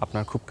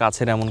আপনার খুব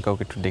কাছের এমন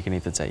কাউকে একটু ডেকে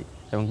নিতে চাই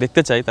এবং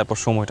দেখতে চাই তারপর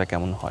সময়টা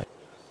কেমন হয়।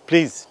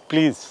 প্লিজ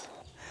প্লিজ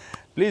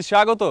প্লিজ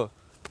স্বাগত।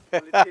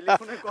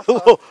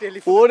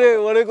 ওরে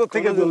ওরে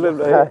কোথেকে বললেন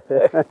ভাই?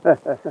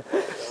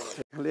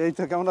 এই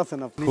তো কেমন আছেন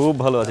আপনি? খুব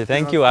ভালো আছি,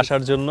 থ্যাংক ইউ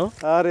আসার জন্য।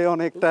 আরে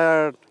অনেকটা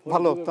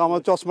ভালো তো,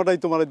 আমার চশমাটাই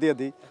তোমার দিয়ে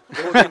দিই।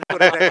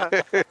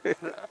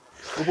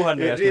 উপহার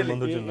নিয়ে আসলেন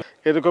বন্ধুর জন্য।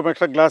 এরকম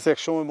একটা গ্লাস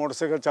একসময়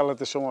মোটরসাইকেল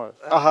চালাতে সময়,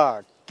 আহা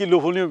কি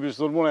লোভনীয়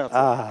বিষয় মনে আছে,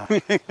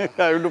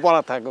 একটু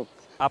পড়া থাকুক।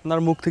 আপনার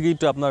মুখ থেকে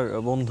একটু আপনার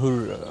বন্ধুর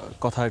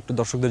কথা একটু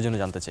দর্শকদের জন্য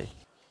জানতে চাই।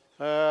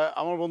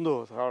 আমার বন্ধু,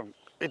 কারণ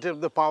এটার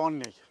পাওয়ার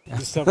নেই।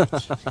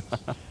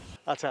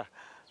 আচ্ছা,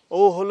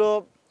 ও হলো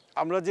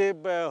আমরা যে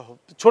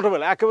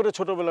ছোটবেলা, একেবারে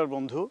ছোটবেলার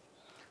বন্ধু।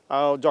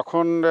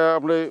 যখন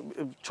আমরা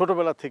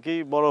ছোটবেলা থেকেই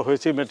বড়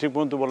হয়েছি, ম্যাট্রিক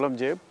পর্যন্ত, বললাম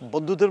যে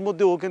বন্ধুদের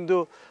মধ্যে ও কিন্তু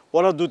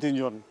ওরা 2-3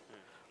 জন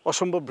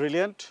অসম্ভব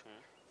ব্রিলিয়ান্ট।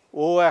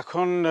 ও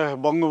এখন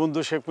বঙ্গবন্ধু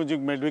শেখ মুজিব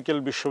মেডিকেল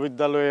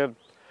বিশ্ববিদ্যালয়ের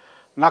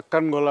নাক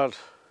কান গলার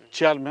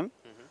চেয়ারম্যান,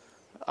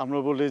 আমরা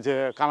বলি যে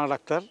কানা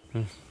ডাক্তার।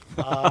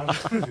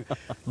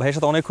 ভাইয়ের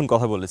সাথে অনেকক্ষণ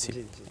কথা বলেছি,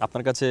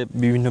 আপনার কাছে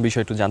বিভিন্ন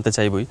বিষয় একটু জানতে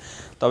চাইবই,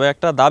 তবে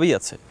একটা দাবি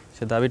আছে।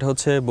 সে দাবিটা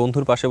হচ্ছে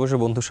বন্ধুর পাশে বসে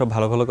বন্ধুর সব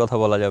ভালো ভালো কথা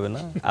বলা যাবে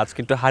না, আজকে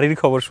একটু হাড়ির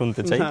খবর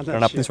শুনতে চাই,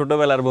 কারণ আপনি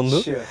ছোটবেলার বন্ধু।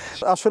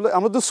 আসলে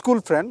আমরা তো স্কুল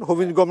ফ্রেন্ড,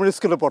 হবিগঞ্জ গভর্নমেন্ট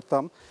স্কুলে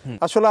পড়তাম।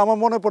 আসলে আমার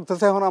মনে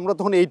পড়তেছে এখন আমরা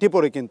তখন 80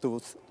 পড়ে, কিন্তু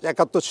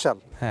 71 সাল।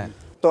 হ্যাঁ,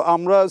 তো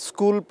আমরা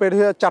স্কুল পের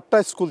হয়ে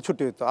 4টায় স্কুল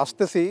ছুটি হতো,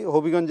 আসতেছি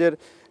হবিগঞ্জের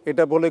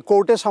এটা বলে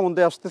কোর্টে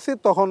সামন্তে আসতেছি,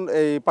 তখন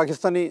এই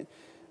পাকিস্তানি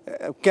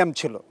ক্যাম্প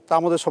ছিল, তা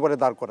আমাদের সবাই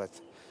দাঁড়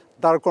করাইছে।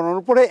 দাঁড়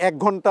করানোর পরে 1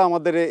 ঘন্টা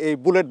আমাদের এই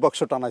বুলেট বক্স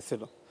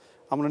টানাইছিল,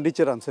 আমরা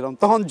নিচে আনছিলাম।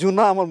 তখন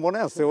জুনা, আমার মনে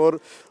আছে, ওর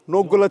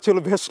নখগুলো ছিল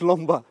বেশ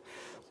লম্বা।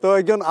 তো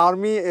একজন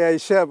আর্মি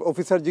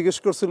অফিসার জিজ্ঞেস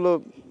করছিল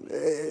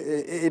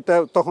এটা,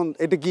 তখন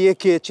এটা গিয়ে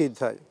কে চিজ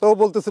হয়, তো ও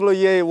বলতেছিল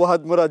ইয়ে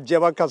ওয়াহাদ মুরাদ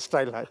জেবাকা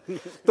স্টাইল হয়।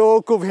 তো ও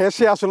খুব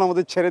হেসে আসলে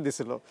আমাদের ছেড়ে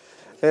দিছিল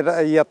এটা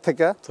ইয়ার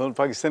থেকে। তখন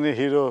পাকিস্তানের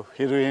হিরো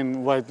হিরোইন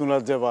ওয়াহিদ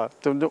মুরাদ জেবা,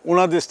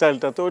 ওনাদের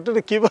স্টাইলটা তো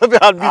ওইটা কীভাবে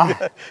আরবি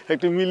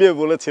একটু মিলিয়ে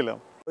বলেছিলাম।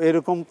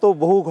 এরকম তো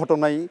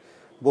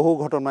বহু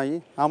ঘটনাই।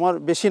 আমার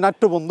বেশি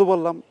নাট্য বন্ধু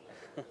বললাম,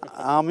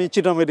 আমি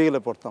চিটা মেডিকেলে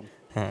পড়তাম,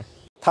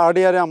 3rd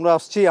ইয়ারে আমরা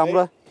আসছি।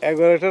 আমরা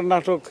একবার একটা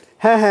নাটক,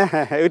 হ্যাঁ,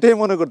 এটাই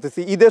মনে করতেছি,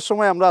 ঈদের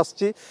সময় আমরা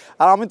আসছি।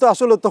 আর আমি তো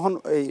আসলে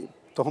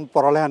তখন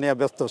পড়ালেখা নিয়ে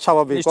ব্যস্ত,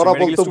 স্বাভাবিক। ওরা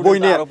বলতো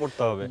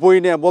বই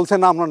নিয়ে বলছে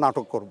না আমরা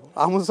নাটক করবো।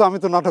 আমি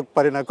তো নাটক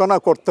পারি না, কেন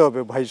করতে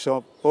হবে ভাই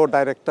সব। ও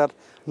ডাইরেক্টর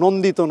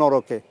নন্দিত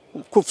নরকে,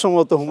 খুব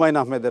সম্ভবত হুমায়ুন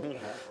আহমেদের।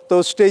 তো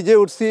স্টেজে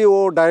উঠছি, ও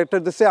ডাইরেক্টর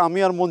দিচ্ছে, আমি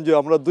আর মঞ্জু,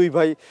 আমরা 2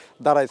 ভাই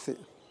দাঁড়াইছি।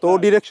 তো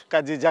ডিরেক্ট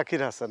কাজী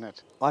জাকির হাসানের,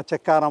 আচ্ছা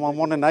কার আমার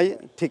মনে নাই,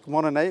 ঠিক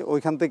মনে নাই।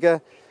 ওইখান থেকে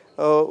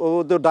ও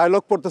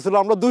ডায়লগ পড়তেছিল,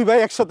 আমরা 2 ভাই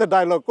একসাথে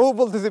ডায়লগ, ও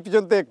বলতেছে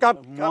পিছন থেকে কাট।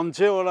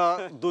 মঞ্চে ওরা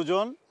 2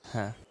 জন,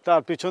 হ্যাঁ,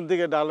 তার পিছন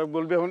দিকে ডায়লগ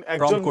বলবে, এখন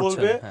একজন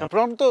বলবে,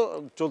 প্রম্পট তো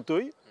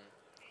চলতোই,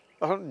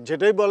 এখন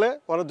যেটাই বলে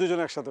ওরা 2 জন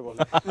একসাথে বলে।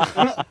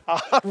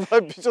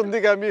 আর পিছন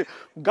দিকে আমি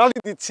গালি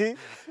দিচ্ছি,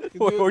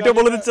 ওইটা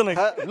বলে দিচ্ছে না,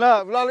 না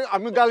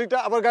আমি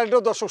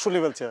গালিটাও দর্শক শুনে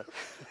ফেলছে,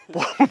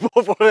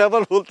 পরে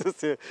আবার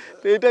বলতেছে।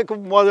 তো এটা খুব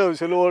মজা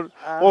হয়েছিল ওর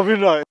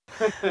অভিনয়।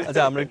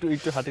 আচ্ছা, আমরা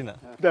একটু হাঁটি না,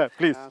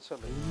 প্লিজ।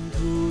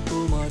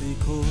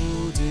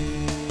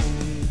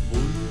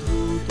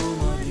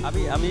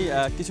 আমি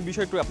কিছু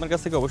বিষয় একটু আপনার কাছ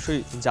থেকে অবশ্যই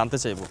জানতে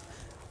চাইবো।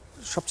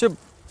 সবচেয়ে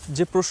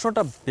যে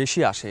প্রশ্নটা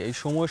বেশি আসে এই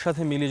সময়ের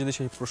সাথে মিলিয়ে যদি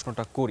সেই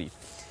প্রশ্নটা করি,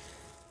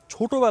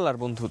 ছোটবেলার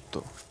বন্ধুত্ব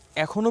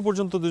এখনো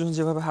পর্যন্ত 2 জন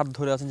যেভাবে হাত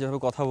ধরে আছেন, যেভাবে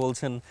কথা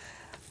বলছেন,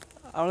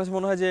 আমার কাছে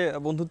মনে হয় যে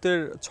বন্ধুত্বের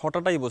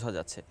ছটাটাই বোঝা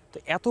যাচ্ছে। তো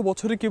এত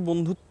বছরে কি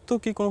বন্ধুত্ব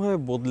কি কোনোভাবে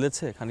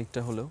বদলেছে খানিকটা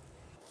হলেও?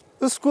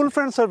 স্কুল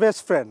ফ্রেন্ডস আর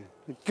বেস্ট ফ্রেন্ড,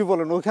 কি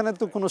বলেন, ওখানে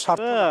তো কোনো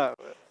স্বার্থ।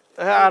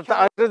 হ্যাঁ, আর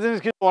একটা জিনিস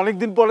কি,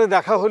 অনেকদিন পরে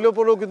দেখা হলেও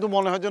পরেও কিন্তু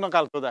মনে হয় যেন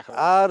কালকে দেখা।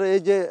 আর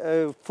এই যে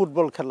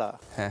ফুটবল খেলা,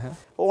 হ্যাঁ,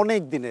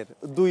 অনেক দিনের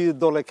 2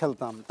 দলে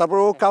খেলতাম। তারপর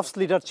ও কাপস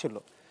লিডার ছিল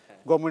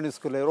গভর্নমেন্ট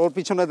স্কুলে, ওর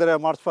পিছনে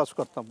দাঁড়িয়ে মার্চ পাস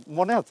করতাম,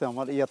 মনে আছে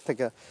আমার ইয়ার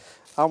থেকে।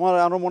 আমার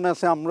আরও মনে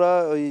আছে, আমরা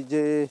ওই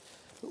যে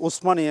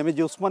উসমানী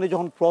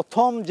যখন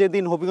প্রথম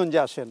যেদিন হবিগঞ্জে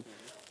আসেন,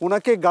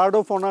 ওনাকে গার্ড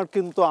অফ অনার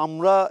কিন্তু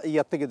আমরা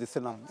ইয়ার থেকে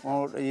দিছিলাম,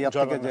 ওর ইয়ার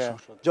থেকে, যে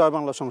জয়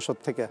বাংলা সংসদ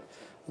থেকে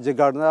যে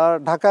গার্ড। আর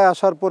ঢাকায়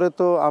আসার পরে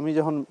তো আমি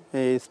যখন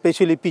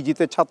স্পেশালি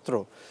পিজিতে ছাত্র,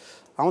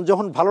 আমার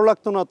যখন ভালো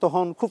লাগতো না,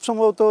 তখন খুব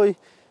সম্ভবত ওই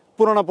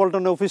পুরানা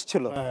পল্টনে অফিস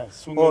ছিল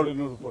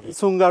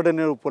সুং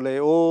গার্ডেনের উপরে,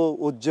 ও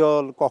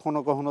উজ্জ্বল, কখনো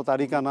কখনো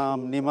তারিকা নাম,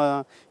 নিমা,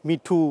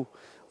 মিঠু,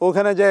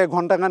 ওখানে যে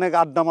ঘন্টাখানেক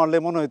আড্ডা মারলে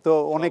মনে হয়তো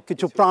অনেক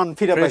কিছু প্রাণ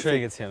ফিরে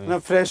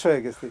ফ্রেশ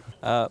হয়ে গেছি।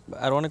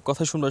 আর অনেক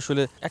কথা শুনবো।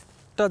 আসলে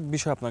একটা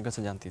বিষয় আপনার কাছে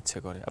জানতে ইচ্ছে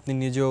করে, আপনি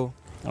নিজেও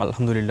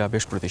আলহামদুলিল্লাহ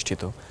বেশ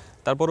প্রতিষ্ঠিত,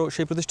 তারপরও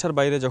সেই প্রতিষ্ঠার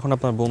বাইরে যখন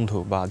আপনার বন্ধু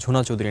বা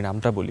ঝুনা চৌধুরী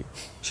নামটা বলি,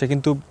 সে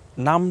কিন্তু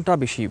নামটা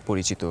বেশি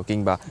পরিচিত,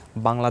 কিংবা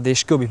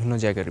বাংলাদেশকেও বিভিন্ন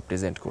জায়গায়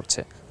রিপ্রেজেন্ট করছে,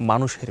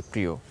 মানুষের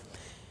প্রিয়,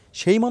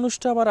 সেই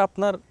মানুষটা আবার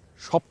আপনার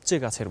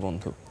সবচেয়ে কাছের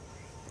বন্ধু।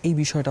 এই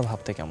বিষয়টা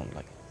ভাবতে কেমন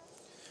লাগে?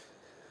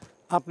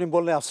 আপনি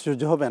বললে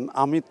আশ্চর্য হবেন,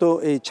 আমি তো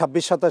এই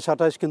 26, 27,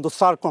 28 কিন্তু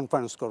সার্ক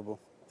কনফারেন্স করব,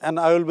 and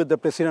I will be the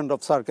president of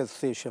SAARC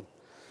association.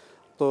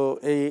 তো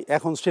এই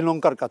এখন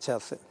শ্রীলঙ্কার কাছে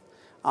আছে।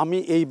 আমি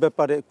এই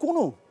ব্যাপারে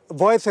কোনো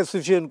ভয়েস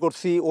অ্যাসোসিয়েশন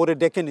করছি, ওরে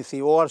ডেকে নিছি,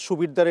 ও আর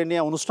সুবিরদারে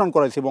নিয়ে অনুষ্ঠান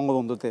করাইছি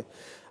বঙ্গবন্ধুতে।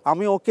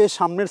 আমি ওকে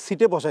সামনের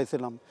সিটে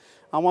বসাইছিলাম,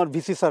 আমার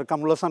ভিসি স্যার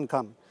কামরুল হাসান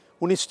খান,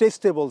 উনি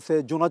স্টেজতে বলছে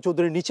জুনা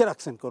চৌধুরী নিচে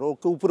রাখছেন করো,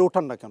 ওকে উপরে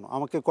ওঠান না কেন,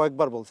 আমাকে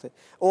কয়েকবার বলছে,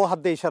 ও হাত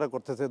দিয়ে ইশারা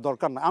করতেছে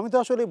দরকার না। আমি তো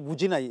আসলে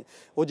বুঝি নাই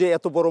ও যে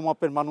এত বড়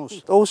মাপের মানুষ,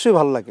 অবশ্যই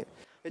ভালো লাগে।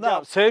 না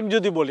সেম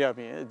যদি বলি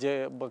আমি যে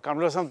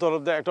কামরুল হাসান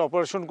তরফদার একটা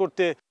অপারেশন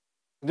করতে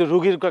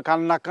রোগীর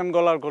নাক কান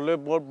গলার করলে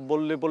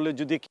বললে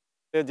যদি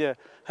যে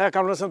হ্যাঁ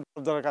কামরুল হাসান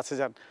তরফদারের কাছে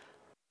যান,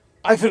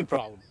 আই ফিল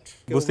প্রাউড।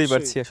 বুঝতেই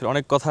পারছি আসলে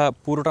অনেক কথা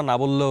পুরোটা না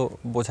বললেও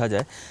বোঝা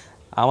যায়।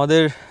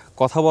 আমাদের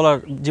কথা বলার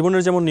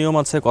জীবনের যেমন নিয়ম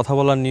আছে, কথা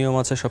বলার নিয়ম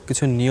আছে, সব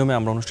কিছুর নিয়মে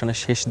আমরা অনুষ্ঠানের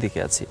শেষ দিকে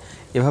আছি।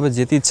 এভাবে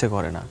যেতে ইচ্ছে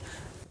করে না,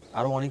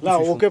 আরো অনেক না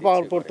ওকে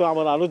পাওয়ার পর তো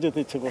আমার আরো যেতে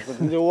ইচ্ছে করবে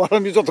যে ও আর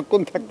আমি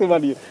যতক্ষণ থাকতে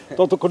পারি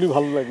ততক্ষণই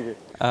ভালো লাগবে।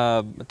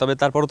 তবে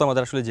তারপরও তো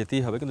আমাদের আসলে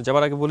যেতেই হবে। কিন্তু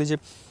যাবার আগে বলি যে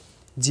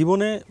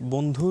জীবনে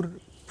বন্ধুর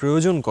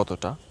প্রয়োজন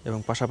কতটা এবং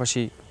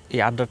পাশাপাশি এই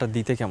আড্ডাটা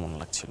দিতে কেমন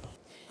লাগছিল?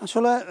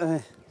 আসলে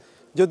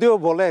যদিও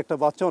বলে একটা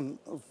বাচন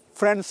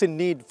friends in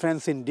need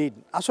friends in deed,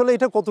 আসলে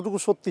এটা কতটুকু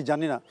সত্যি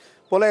জানি না।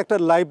 বলে একটা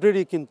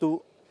লাইব্রেরি কিন্তু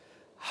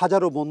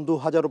হাজারো বন্ধু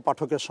হাজারো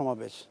পাঠকের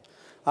সমাবেশ,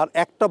 আর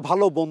একটা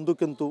ভালো বন্ধু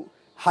কিন্তু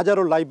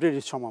হাজারো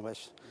লাইব্রেরির সমাবেশ।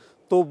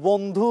 তো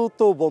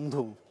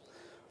বন্ধু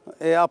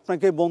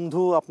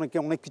আপনাকে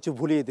অনেক কিছু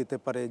ভুলিয়ে দিতে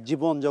পারে।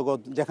 জীবন জগৎ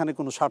যেখানে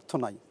কোনো স্বার্থ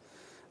নাই,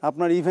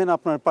 আপনার ইভেন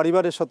আপনার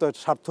পরিবারের সাথে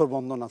স্বার্থের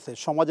বন্ধন আছে,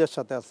 সমাজের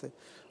সাথে আছে,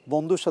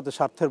 বন্ধুর সাথে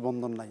স্বার্থের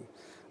বন্ধন নাই।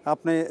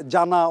 আপনি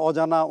জানা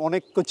অজানা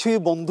অনেক কিছুই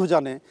বন্ধু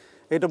জানে,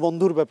 এটা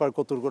বন্ধুর ব্যাপার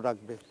কতটুকু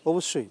রাখবে।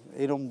 অবশ্যই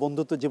এরকম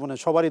বন্ধু তো জীবনে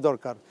সবারই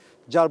দরকার,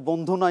 যার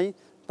বন্ধু নাই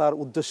তার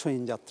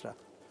উদ্দেশ্যহীন যাত্রা।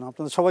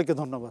 আপনাদের সবাইকে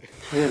ধন্যবাদ,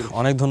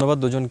 অনেক ধন্যবাদ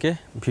দুজনকে।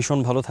 ভীষণ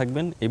ভালো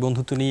থাকবেন, এই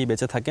বন্ধুত্ব নিয়ে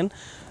বেঁচে থাকেন।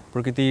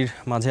 প্রকৃতির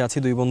মাঝে আছি,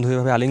 দুই বন্ধু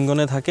এভাবে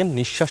আলিঙ্গনে থাকেন,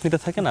 নিঃশ্বাস নিতে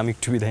থাকেন। আমি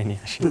একটু বিদায়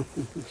নিয়ে আসি।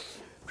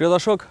 প্রিয়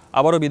দর্শক,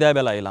 আবারও বিদায়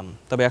বেলা এলাম।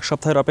 তবে এক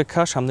সপ্তাহের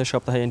অপেক্ষা, সামনের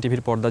সপ্তাহে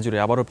এনটিভির পর্দা জুড়ে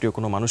আবারও প্রিয়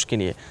কোনো মানুষকে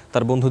নিয়ে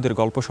তার বন্ধুদের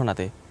গল্প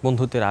শোনাতে,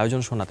 বন্ধুত্বের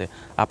আয়োজন শোনাতে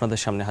আপনাদের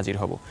সামনে হাজির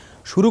হব।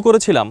 শুরু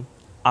করেছিলাম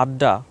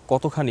আড্ডা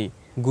কতখানি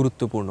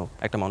গুরুত্বপূর্ণ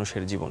একটা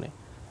মানুষের জীবনে।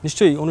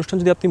 নিশ্চয়ই অনুষ্ঠান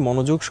যদি আপনি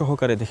মনোযোগ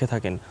সহকারে দেখে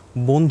থাকেন,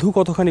 বন্ধু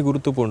কতখানি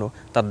গুরুত্বপূর্ণ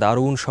তার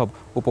দারুণ সব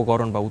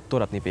উপকরণ বা উত্তর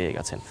আপনি পেয়ে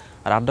গেছেন।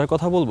 আর আড্ডার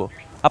কথা বলবো,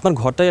 আপনার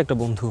ঘরটাই একটা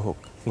বন্ধু হোক,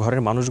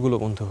 ঘরের মানুষগুলো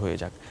বন্ধু হয়ে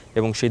যাক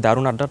এবং সেই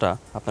দারুণ আড্ডাটা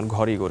আপনার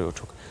ঘরেই গড়ে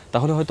উঠুক।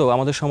 তাহলে হয়তো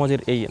আমাদের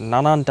সমাজের এই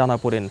নানান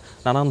টানাপোড়েন,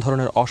 নানান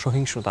ধরনের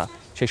অসহিংসতা,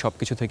 সেই সব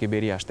কিছু থেকে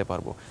বেরিয়ে আসতে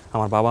পারবো।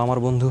 আমার বাবা আমার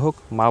বন্ধু হোক,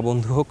 মা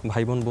বন্ধু হোক,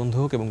 ভাই বোন বন্ধু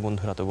হোক এবং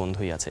বন্ধুরা তো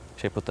বন্ধুই আছে।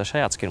 সেই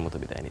প্রত্যাশায় আজকের মতো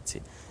বিদায় নিচ্ছি।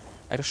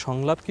 একটা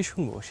সংলাপ কি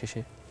শুনবো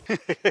শেষে?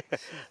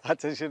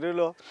 আচ্ছা, সেটা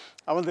হলো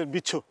আমাদের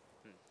বিচ্ছু,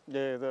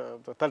 যে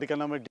তালিকা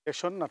নামের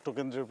ডিরেকশন,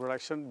 নাট্যকেন্দ্রের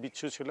প্রোডাকশন।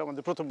 বিচ্ছু ছিল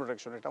আমাদের প্রথম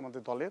প্রোডাকশন, এটা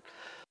আমাদের দলের।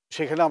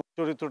 সেখানে আমার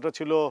চরিত্রটা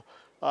ছিল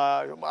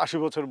 80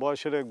 বছর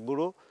বয়সের এক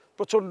বুড়ো,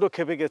 প্রচণ্ড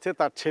খেপে গেছে।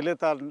 তার ছেলে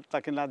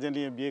তাকে না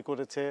জানিয়ে বিয়ে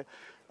করেছে।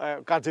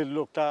 কাজের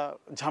লোকটা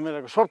ঝামেলা,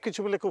 সব কিছু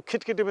মিলে খুব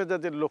খিটখিটে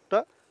মেজাজের লোকটা।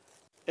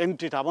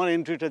 আমার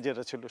এন্ট্রিটা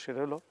যেটা ছিল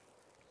সেটা হলো,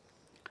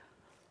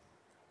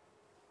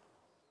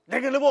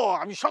 দেখে নেব,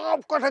 আমি সব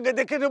কথাকে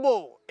দেখে নেব,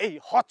 এই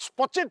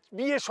হচপচের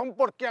বিয়ে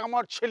সম্পর্কে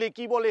আমার ছেলে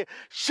কি বলে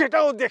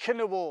সেটাও দেখে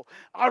নেব,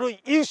 আর ওই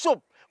ইউসুফ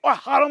ওই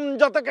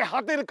হারামজাদাকে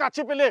হাতের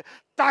কাছে পেলে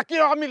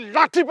তাকেও আমি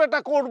লাঠি পেটা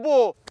করব।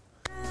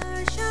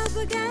 সব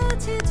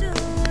গেছে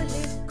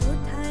চলে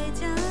কোথায়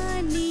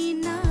জানি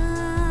না,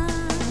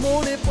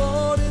 মনে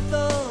পড়ে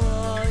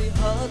তাই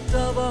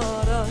হাতটা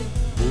বাড়াই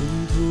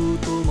বন্ধু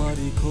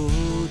তোমারই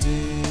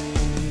খোঁজে।